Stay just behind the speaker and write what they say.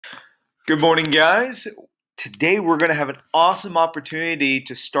Good morning, guys. Today we're going to have an awesome opportunity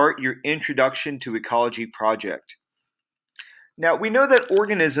to start your Introduction to Ecology project. Now, we know that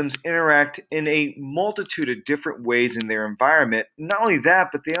organisms interact in a multitude of different ways in their environment. Not only that,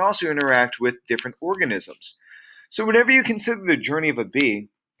 but they also interact with different organisms. So whenever you consider the journey of a bee,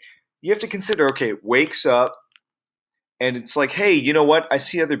 you have to consider, okay, it wakes up and it's like, hey, you know what? I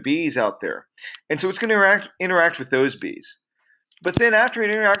see other bees out there. And so it's going to interact with those bees. But then after it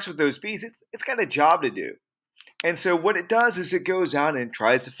interacts with those bees, it's got a job to do. And so what it does is it goes out and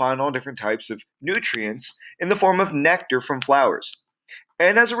tries to find all different types of nutrients in the form of nectar from flowers.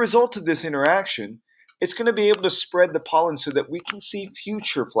 And as a result of this interaction, it's going to be able to spread the pollen so that we can see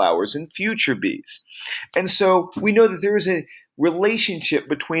future flowers and future bees. And so we know that there is a relationship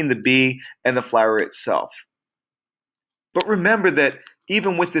between the bee and the flower itself. But remember that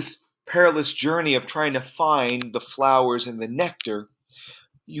even with this perilous journey of trying to find the flowers and the nectar,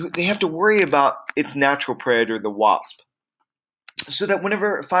 they have to worry about its natural predator, the wasp. So that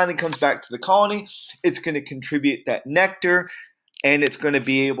whenever it finally comes back to the colony, it's going to contribute that nectar and it's going to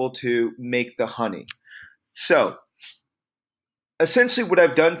be able to make the honey. So, essentially what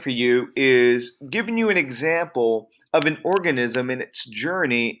I've done for you is given you an example of an organism and its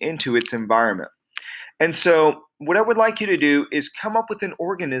journey into its environment. And so what I would like you to do is come up with an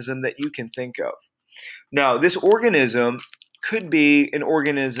organism that you can think of. Now, this organism could be an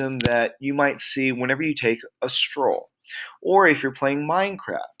organism that you might see whenever you take a stroll, or if you're playing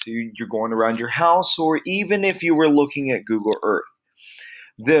Minecraft, you're going around your house, or even if you were looking at Google Earth.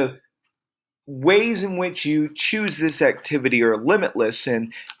 The ways in which you choose this activity are limitless,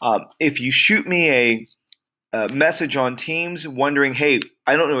 and if you shoot me a message on Teams wondering, hey,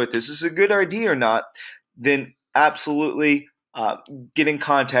 I don't know if this is a good idea or not, then absolutely get in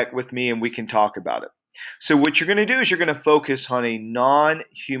contact with me and we can talk about it. So what you're going to do is you're going to focus on a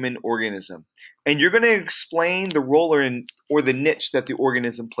non-human organism, and you're going to explain the role or the niche that the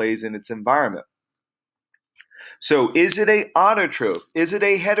organism plays in its environment. So is it an autotroph? Is it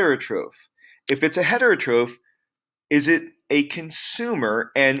a heterotroph? If it's a heterotroph, is it a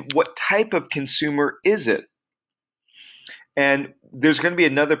consumer, and what type of consumer is it? And there's going to be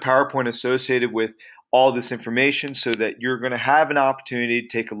another PowerPoint associated with all this information so that you're going to have an opportunity to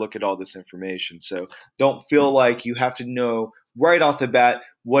take a look at all this information. So don't feel like you have to know right off the bat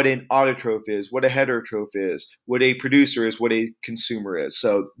what an autotroph is, what a heterotroph is, what a producer is, what a consumer is.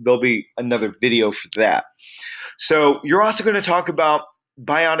 So there'll be another video for that. So you're also going to talk about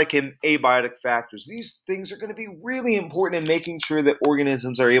biotic and abiotic factors. These things are going to be really important in making sure that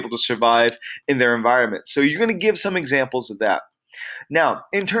organisms are able to survive in their environment. So you're going to give some examples of that. Now,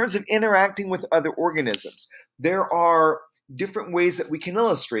 in terms of interacting with other organisms, there are different ways that we can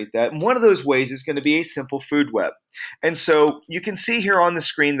illustrate that. And one of those ways is going to be a simple food web. And so you can see here on the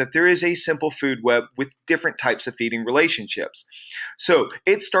screen that there is a simple food web with different types of feeding relationships. So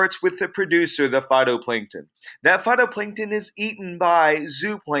it starts with the producer, the phytoplankton. That phytoplankton is eaten by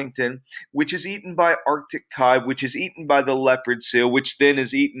zooplankton, which is eaten by Arctic cod, which is eaten by the leopard seal, which then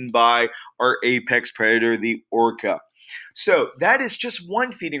is eaten by our apex predator, the orca. So that is just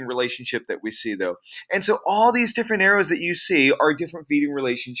one feeding relationship that we see, though. And so all these different arrows that you see are different feeding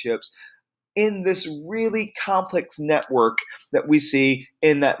relationships in this really complex network that we see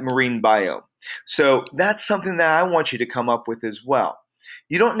in that marine biome. So that's something that I want you to come up with as well.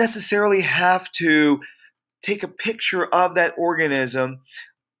 You don't necessarily have to take a picture of that organism,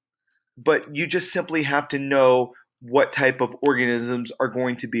 but you just simply have to know what type of organisms are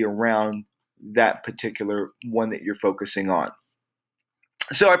going to be around that particular one that you're focusing on.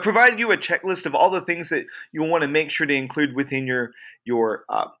 So I provided you a checklist of all the things that you'll want to make sure to include within your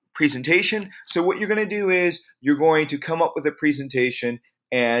presentation. So what you're going to do is you're going to come up with a presentation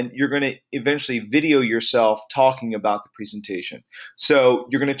and you're going to eventually video yourself talking about the presentation. So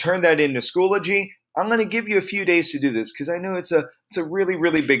you're going to turn that into Schoology. I'm going to give you a few days to do this because I know it's a really,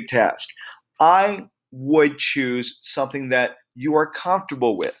 really big task. I would choose something that you are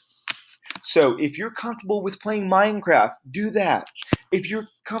comfortable with. So if you're comfortable with playing Minecraft, do that. If you're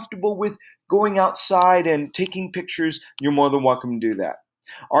comfortable with going outside and taking pictures, you're more than welcome to do that.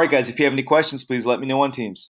 All right, guys, if you have any questions, please let me know on Teams.